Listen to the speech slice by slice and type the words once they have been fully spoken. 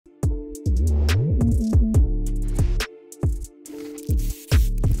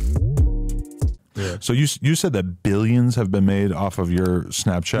So you said that billions have been made off of your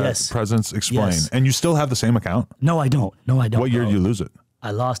Snapchat presence. Explain. And you still have the same account? No, I don't. No, I don't. What year did you lose it?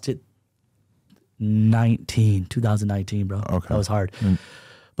 I lost it 2019, bro. Okay. That was hard.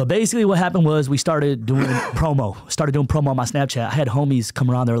 But basically what happened was we started doing promo. On my Snapchat. I had homies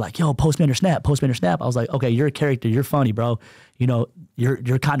come around. They were like, yo, post me on your Snap. Post me on your Snap. I was like, okay, you're a character. You're funny, bro. You know,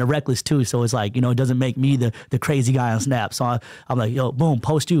 you're kind of reckless too. So it's like, you know, it doesn't make me the crazy guy on Snap. So I'm like, yo, boom,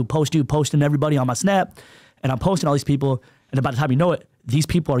 posting everybody on my Snap. And I'm posting all these people. And by the time you know it, these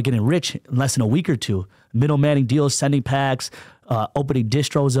people are getting rich in less than a week or two. Middlemaning deals, sending packs, opening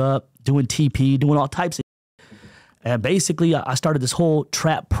distros up, doing TP, doing all types of. And basically, I started this whole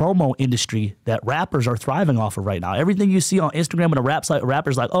trap promo industry that rappers are thriving off of right now. Everything you see on Instagram and a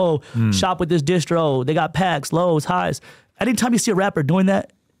rapper's like, oh, shop with this distro. They got packs, lows, highs. Anytime you see a rapper doing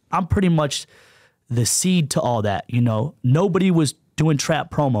that, I'm pretty much the seed to all that. You know, nobody was doing trap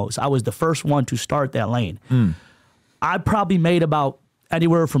promos. I was the first one to start that lane. I probably made about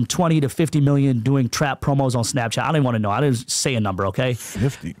anywhere from 20 to 50 million doing trap promos on Snapchat. I didn't want to know. I didn't say a number, okay?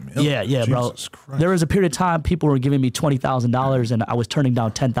 50 million? Yeah, Jesus bro. Christ. There was a period of time people were giving me $20,000 and I was turning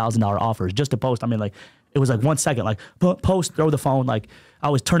down $10,000 offers just to post. I mean, like, it was like 1 second, like, post, throw the phone. Like, I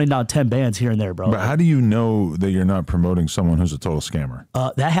was turning down 10 bands here and there, bro. But how do you know that you're not promoting someone who's a total scammer?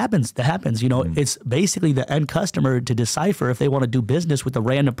 That happens. That happens. You know, it's basically the end customer to decipher if they want to do business with a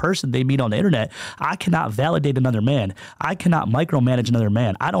random person they meet on the internet. I cannot validate another man. I cannot micromanage another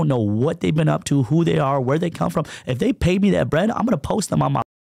man. I don't know what they've been up to, who they are, where they come from. If they pay me that bread, I'm going to post them on my.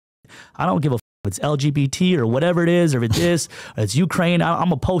 I don't give a f if it's LGBT or whatever it is, or if it's this, or it's Ukraine. I'm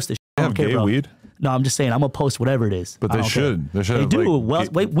going to post it. They have gay weed? No, I'm just saying I'm gonna post whatever it is. But they should. They do. Like,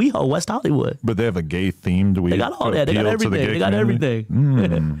 WeHo, West Hollywood. But they have a gay themed weed. They got all that. They got everything. They got everything.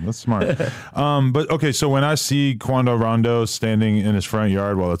 That's smart. But okay, so when I see Quando Rondo standing in his front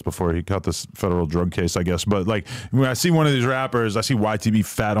yard, well, that's before he caught this federal drug case, I guess. But like when I see one of these rappers, I see YTB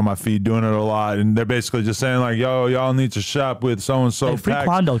Fat on my feed doing it a lot, and they're basically just saying like, "Yo, y'all need to shop with so and so." Free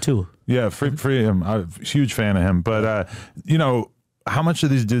Quando too. Yeah, free him. I'm a huge fan of him. But you know. How much are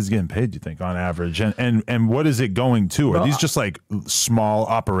these dudes getting paid, do you think, on average? And what is it going to? Are these just like small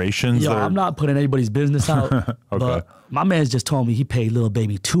operations? Yo, I'm not putting anybody's business out. Okay. But my man's just told me he paid Lil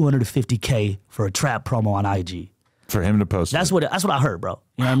Baby $250K for a trap promo on IG. For him to post That's what I heard, bro.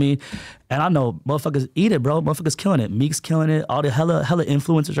 You know what I mean? And I know motherfuckers eat it, bro. Motherfuckers killing it. Meek's killing it. All the hella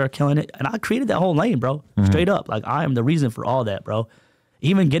influencers are killing it. And I created that whole lane, bro. Straight up. Like, I am the reason for all that, bro.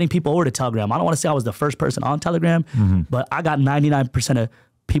 Even getting people over to Telegram. I don't want to say I was the first person on Telegram, but I got 99% of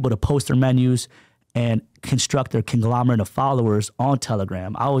people to post their menus and construct their conglomerate of followers on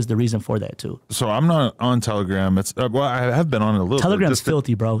Telegram. I was the reason for that too. So I'm not on Telegram. It's well, I have been on it a little. Telegram's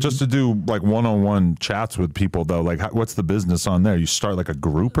filthy, bro. Just to do like one-on-one chats with people, though. Like, what's the business on there? You start like a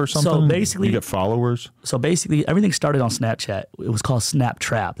group or something. So basically, you get followers. So basically, everything started on Snapchat. It was called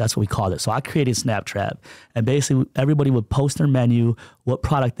Snaptrap. That's what we called it. So I created Snaptrap, and basically everybody would post their menu, what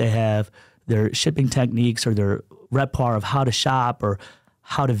product they have, their shipping techniques, or their repertoire of how to shop, or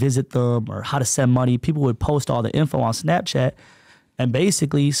how to visit them, or how to send money. People would post all the info on Snapchat, and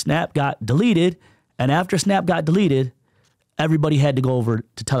basically Snap got deleted, and after Snap got deleted, everybody had to go over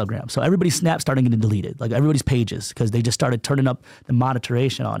to Telegram. So everybody's Snap started getting deleted, like everybody's pages, because they just started turning up the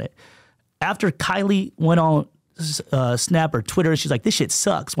monitoration on it. After Kylie went on Snap or Twitter, she's like, this shit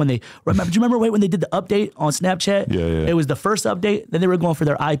sucks. When they do you remember when they did the update on Snapchat? Yeah. It was the first update, then they were going for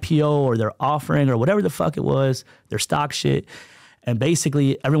their IPO or their offering or whatever the fuck it was, their stock shit. And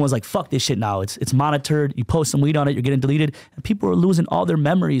basically, everyone's like, fuck this shit now. It's monitored. You post some weed on it, you're getting deleted. And people are losing all their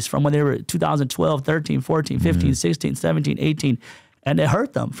memories from when they were 2012, 13, 14, 15, 16, 17, 18. And it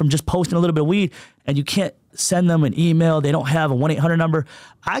hurt them from just posting a little bit of weed. And you can't send them an email. They don't have a 1-800 number.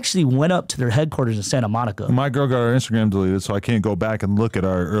 I actually went up to their headquarters in Santa Monica. My girl got her Instagram deleted, so I can't go back and look at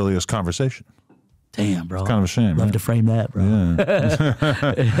our earliest conversation. Damn, bro. It's kind of a shame. Love to frame that, bro.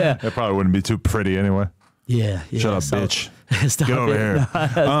 Yeah. It probably wouldn't be too pretty anyway. Yeah. Shut up, bitch. Stop Get over it.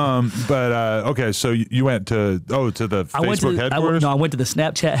 here. Okay, so you went to the Facebook headquarters? I went to the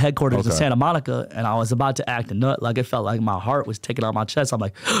Snapchat headquarters in Santa Monica, and I was about to act a nut. Like, it felt like my heart was taking out my chest. I'm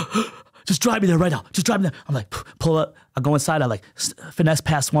like, just drive me there right now. Just drive me there. I'm like, pull up. I go inside. I like finesse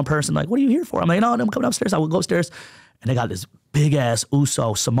past one person. Like, what are you here for? I'm like, no, I'm coming upstairs. I will go upstairs. And they got this big ass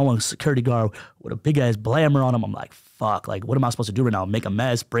Uso Samoan security guard with a big ass blammer on him. I'm like, fuck, like, what am I supposed to do right now? Make a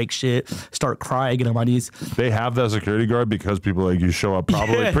mess, break shit, start crying, get on my knees. They have that security guard because people like you show up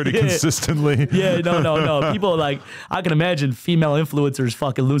probably pretty consistently. Yeah, no. People like, I can imagine female influencers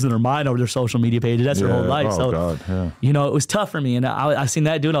fucking losing their mind over their social media pages. That's their whole life. You know, it was tough for me. And I seen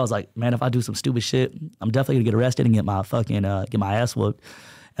that dude. I was like, man, if I do some stupid shit, I'm definitely gonna get arrested and get my fucking, get my ass whooped.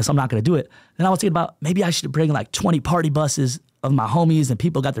 and so I'm not gonna do it. Then I was thinking about maybe I should bring like 20 party buses of my homies and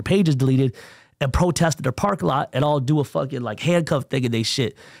people got their pages deleted and protest at their parking lot and all do a fucking like handcuff thing and they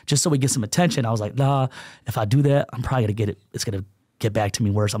shit just so we get some attention. I was like, nah, if I do that, I'm probably gonna get it. It's gonna get back to me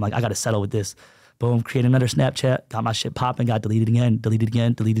worse. I'm like, I gotta settle with this. Boom, create another Snapchat, got my shit popping, got deleted again, deleted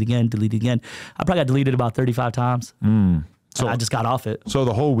again, deleted again, deleted again. I probably got deleted about 35 times. So I just got off it. So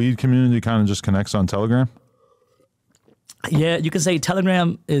the whole weed community kind of just connects on Telegram? Yeah, you can say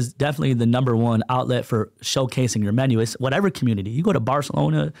Telegram is definitely the #1 outlet for showcasing your menu. It's whatever community. You go to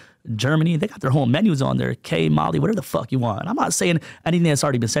Barcelona, Germany, they got their whole menus on there. K, Molly, whatever the fuck you want. And I'm not saying anything that's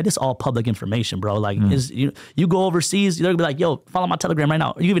already been said. It's all public information, bro. Like, you go overseas, they'll be like, yo, follow my Telegram right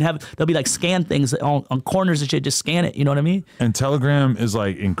now. Or you even have, they'll be like, scan things on corners and shit. Just scan it. You know what I mean? And Telegram is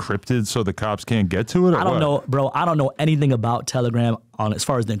like encrypted so the cops can't get to it? Or I don't know, bro. I don't know anything about Telegram on as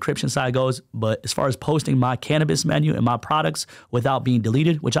far as the encryption side goes. But as far as posting my cannabis menu and my products without being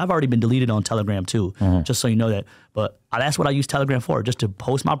deleted, which I've already been deleted on Telegram too, just so you know that. But that's what I use Telegram for, just to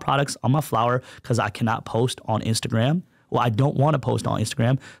post my products on my flower because I cannot post on Instagram. Well, I don't want to post on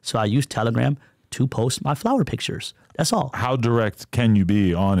Instagram, so I use Telegram to post my flower pictures. That's all. How direct can you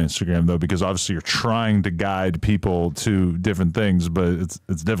be on Instagram, though? Because obviously you're trying to guide people to different things, but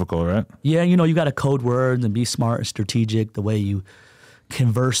it's difficult, right? Yeah, you know, you got to code words and be smart and strategic the way you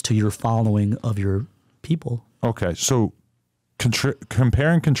converse to your following of your people. Okay, so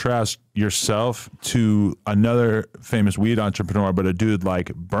compare and contrast yourself to another famous weed entrepreneur, but a dude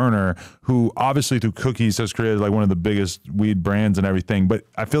like Burner, who obviously through cookies has created like one of the biggest weed brands and everything. But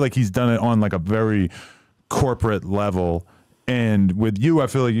I feel like he's done it on like a very corporate level. And with you, I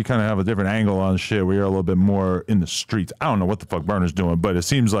feel like you kind of have a different angle on shit where you're a little bit more in the streets. I don't know what the fuck Burner's doing, but it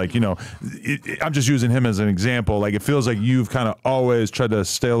seems like, you know, I'm just using him as an example. Like, it feels like you've kind of always tried to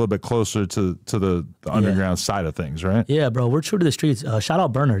stay a little bit closer to the underground side of things, right? Yeah, bro, we're true to the streets. Shout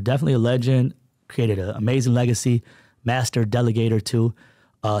out Burner, definitely a legend, created an amazing legacy, master delegator too.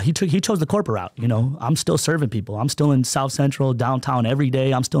 He chose the corporate route. You know, I'm still serving people. I'm still in South Central, downtown every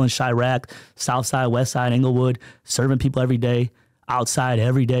day. I'm still in Chirac, South Side, West Side, Inglewood, serving people every day, outside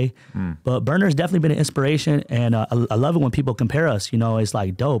every day. But Burner's definitely been an inspiration, and I love it when people compare us. You know, it's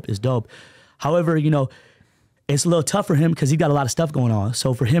like dope. It's dope. However, you know, it's a little tough for him because he got a lot of stuff going on.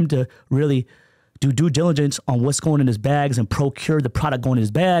 So for him to really do due diligence on what's going in his bags and procure the product going in his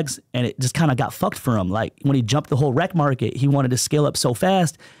bags, and it just kind of got fucked for him. Like when he jumped the whole rec market, he wanted to scale up so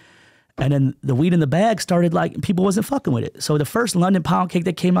fast, and then the weed in the bag started like people wasn't fucking with it. So the first London pound cake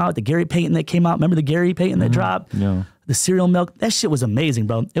that came out, the Gary Payton that came out, remember the Gary Payton that dropped? Yeah. The cereal milk, that shit was amazing,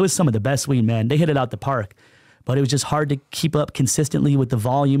 bro. It was some of the best weed, man. They hit it out the park, but it was just hard to keep up consistently with the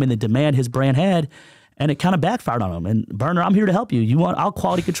volume and the demand his brand had. And it kind of backfired on him. And Burner, I'm here to help you. I'll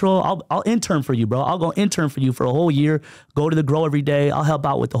quality control. I'll intern for you, bro. I'll go intern for you for a whole year. Go to the grow every day. I'll help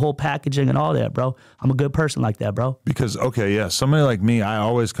out with the whole packaging and all that, bro. I'm a good person like that, bro. Because, okay, yeah, somebody like me, I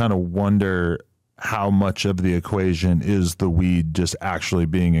always kind of wonder how much of the equation is the weed just actually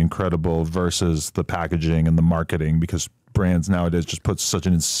being incredible versus the packaging and the marketing, because brands nowadays just put such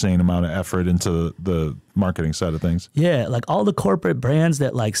an insane amount of effort into the marketing side of things. Yeah, like all the corporate brands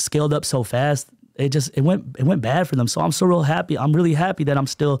that like scaled up so fast, it went bad for them. So I'm so real happy. I'm really happy that I'm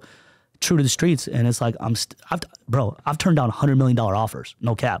still true to the streets. And it's like I've turned down $100 million offers,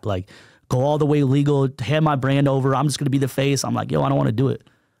 no cap. Like go all the way legal, hand my brand over. I'm just gonna be the face. I'm like, yo, I don't want to do it.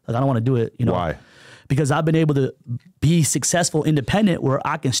 Like I don't want to do it. You know why? Because I've been able to be successful, independent, where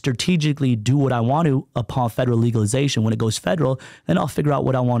I can strategically do what I want to upon federal legalization. When it goes federal, then I'll figure out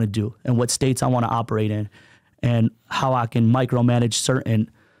what I want to do and what states I want to operate in, and how I can micromanage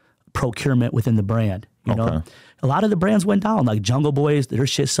certain procurement within the brand. You know, a lot of the brands went down, like Jungle Boys. Their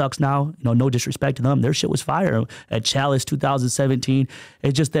shit sucks now. You know, no disrespect to them. Their shit was fire at Chalice 2017.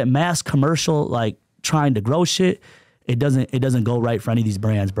 It's just that mass commercial, like trying to grow shit. It doesn't go right for any of these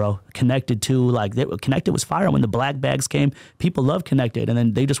brands, bro. Connected to, like, Connected was fire when the black bags came. People loved Connected, and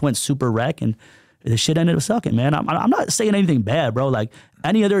then they just went super wreck, and the shit ended up sucking, man. I'm not saying anything bad, bro. Like,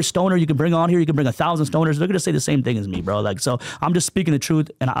 any other stoner you can bring on here, you can bring 1,000 stoners, they're going to say the same thing as me, bro. Like, so I'm just speaking the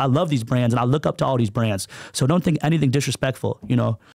truth, and I love these brands, and I look up to all these brands. So don't think anything disrespectful, you know?